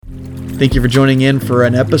Thank you for joining in for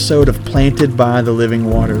an episode of Planted by the Living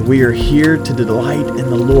Water. We are here to delight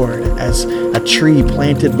in the Lord as a tree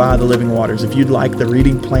planted by the living waters. If you'd like the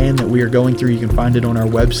reading plan that we are going through, you can find it on our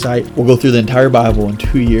website. We'll go through the entire Bible in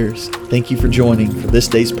 2 years. Thank you for joining for this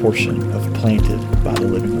day's portion of Planted by the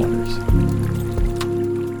Living Waters.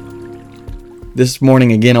 This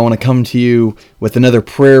morning, again, I want to come to you with another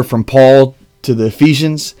prayer from Paul to the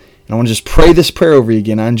Ephesians. I want to just pray this prayer over you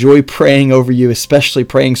again. I enjoy praying over you, especially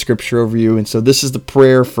praying scripture over you. And so this is the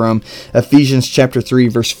prayer from Ephesians chapter 3,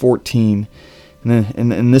 verse 14.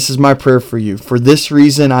 And this is my prayer for you. For this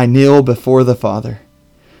reason I kneel before the Father,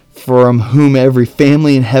 from whom every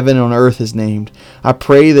family in heaven and on earth is named. I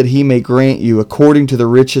pray that he may grant you, according to the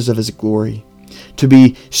riches of his glory, to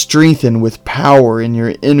be strengthened with power in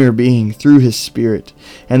your inner being through his Spirit,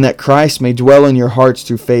 and that Christ may dwell in your hearts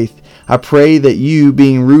through faith. I pray that you,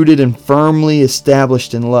 being rooted and firmly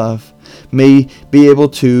established in love, may be able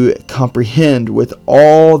to comprehend with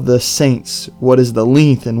all the saints what is the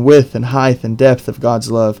length and width and height and depth of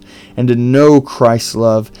God's love, and to know Christ's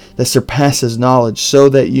love that surpasses knowledge, so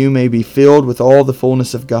that you may be filled with all the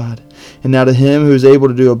fullness of God. And now to him who is able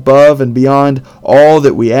to do above and beyond all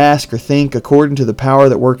that we ask or think, according to the power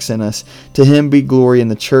that works in us, to him be glory in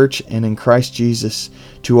the church and in Christ Jesus,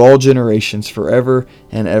 to all generations, forever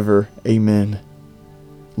and ever. Amen.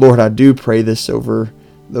 Lord, I do pray this over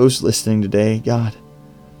those listening today, God.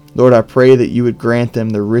 Lord, I pray that you would grant them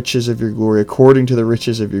the riches of your glory, according to the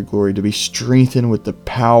riches of your glory, to be strengthened with the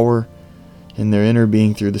power in their inner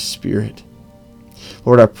being through the Spirit.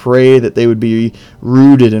 Lord, I pray that they would be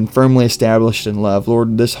rooted and firmly established in love.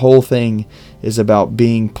 Lord, this whole thing is about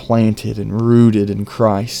being planted and rooted in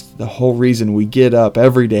Christ. The whole reason we get up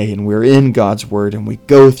every day and we're in God's Word and we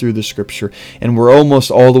go through the Scripture and we're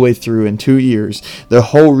almost all the way through in 2 years. The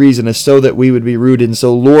whole reason is so that we would be rooted. And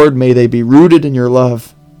so, Lord, may they be rooted in your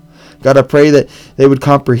love. God, I pray that they would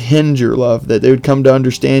comprehend your love, that they would come to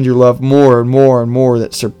understand your love more and more and more,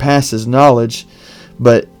 that surpasses knowledge,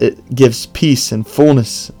 but it gives peace and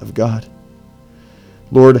fullness of God.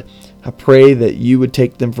 Lord, I pray that you would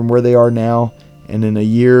take them from where they are now, and in a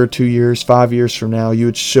year, 2 years, 5 years from now, you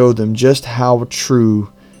would show them just how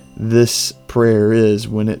true this prayer is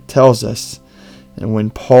when it tells us, and when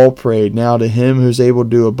Paul prayed, now to him who is able to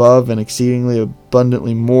do above and exceedingly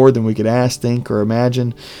abundantly more than we could ask, think, or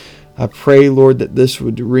imagine. I pray, Lord, that this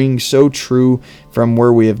would ring so true from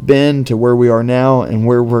where we have been to where we are now and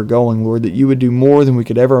where we're going, Lord, that you would do more than we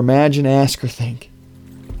could ever imagine, ask, or think.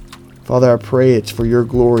 Father, I pray it's for your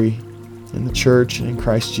glory in the church and in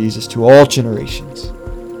Christ Jesus to all generations,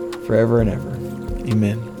 forever and ever.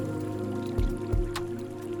 Amen.